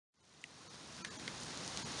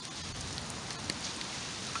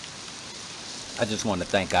I just want to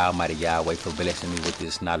thank Almighty Yahweh for blessing me with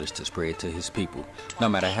this knowledge to spread to his people. No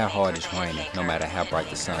matter how hard it's raining, no matter how bright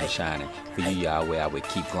the sun is shining, for you, Yahweh, I will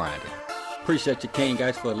keep grinding. Appreciate you, King,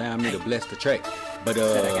 guys, for allowing me to bless the track. But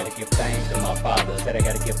said I gotta give thanks to my father. Said I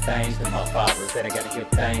gotta give thanks to my father. Said I gotta give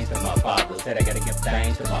thanks to my father. Said I gotta give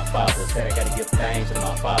thanks to my father. Said I gotta give thanks to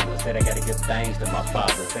my father. Said I gotta give thanks to my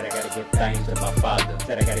father. Said I gotta give thanks to my father.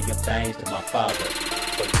 Said I gotta give thanks to my father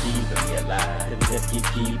for keeping me alive. Said he just keep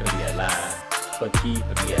keeping me alive. For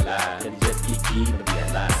keeping me alive. Said he just keep keeping me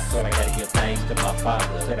alive. So I gotta give thanks to my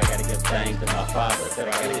father. Said I gotta give thanks to my father. Said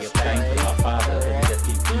I gotta give thanks to my father. Said he just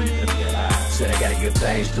keep keeping me alive. Said I gotta give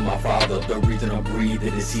thanks to my father, the reason I'm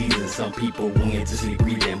breathing this season. Some people went to sleep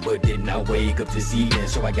breathing, but did not wake up this evening.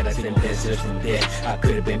 So I gotta send messages from there. I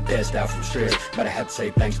could have been passed out from stress, but I had to say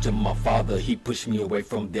thanks to my father. He pushed me away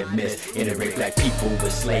from that mess. Integrate black people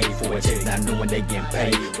with slaves for a check, not knowing they getting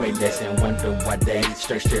paid way less, and wonder why they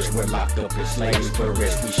straight were locked up as slaves. For the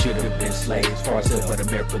rest, we should have been slaves. For ourselves, but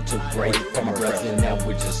America took break from our brothers, and now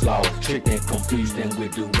we're just lost, tricked and confused, and we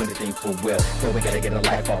do anything for wealth. But we gotta get a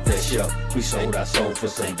life off that shelf. We sold our soul for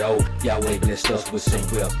some dough. Yahweh blessed us with some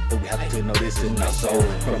wealth, but we have to know this in our soul.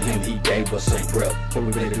 From him he gave us some breath, but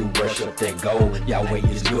we ready to worship that gold. Yahweh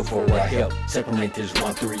is good for our help. Sacramentals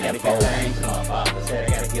 1, 3, and 4. Thanks to my father. Said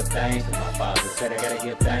I gotta give thanks to my father. Said I gotta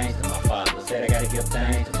give thanks to my father. Said I gotta give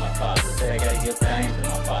thanks to my father. Said I gotta give thanks to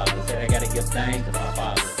my father. Said I gotta give thanks to my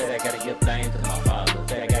father. Said I gotta give thanks to my father.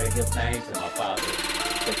 Said I gotta give thanks to my father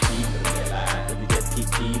for keeping me alive. Cause he just keep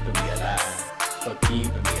keeping me alive. For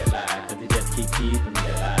keeping me alive. Cause he just keep keeping me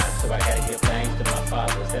alive. So I gotta give thanks to my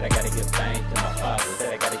father. Said I gotta give thanks to my father.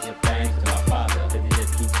 Said I gotta give thanks to my father. Cause he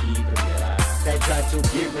just keep keeping me alive. They try to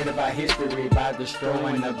get rid of our history by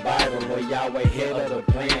destroying the Bible, but Yahweh held of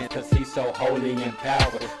the plan, cause he's so holy and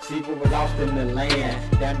powerful. See, we were lost in the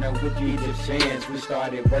land, down there with the Egyptians. We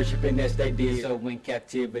started worshiping as they did, so in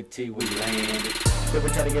captivity we landed. They were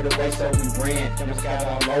trying to get away, so we ran, and we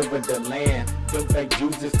scattered all over the land. Them fake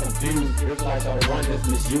Jews is confused, Israelites are the one that's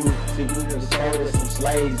misused. See, we were sold as some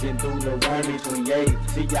slaves, and through the Tr3aY.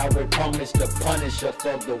 See, Yahweh promised to punish us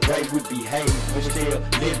for the way we behave. We're still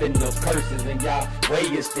living those curses, and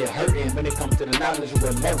Yahweh is still hurting. When it comes to the knowledge,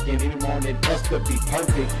 we're lurking. Any morning us could be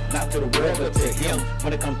perfect, not to the world but to him.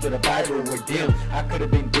 When it comes to the Bible, we're dim. I could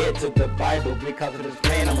have been dead to the Bible because of this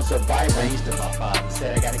plan. I'm a survivor. Thanks to my father.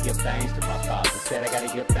 Said I gotta give thanks to my father. Said I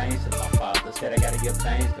gotta give thanks to my father. Said I gotta give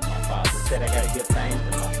thanks to my father. Said I gotta give thanks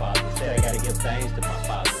to my father. Said I gotta give thanks to my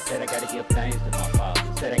father. Said I gotta give thanks to my father.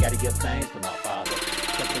 Said I gotta give thanks to my father.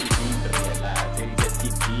 For keeping me alive. Said he just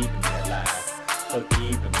keep keeping me alive. For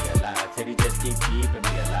keeping me alive. Said he just keep keeping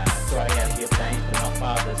me alive. So I gotta give thanks to my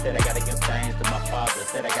father. Said I gotta give thanks to my father.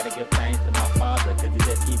 Said I gotta give thanks to my father. Cause he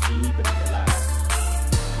just keep keeping me alive.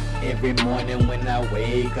 Every morning when I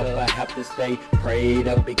wake up, I have to stay prayed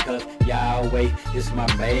up because Yahweh is my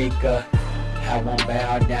maker. I won't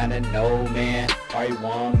bow down to no man or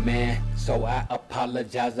one man. So I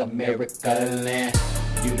apologize, America land.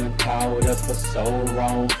 You done called us for so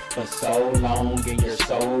long, and you're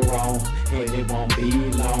so wrong. And it won't be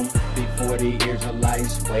long before the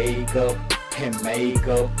Israelites wake up and make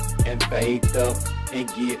up and faith up and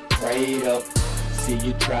get prayed up. See,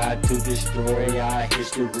 you tried to destroy our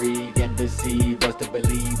history and deceive us to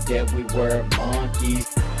believe that we were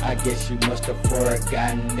monkeys. I guess you must have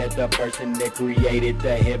forgotten that the person that created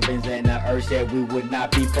the heavens and the earth said we would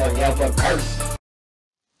not be forever cursed.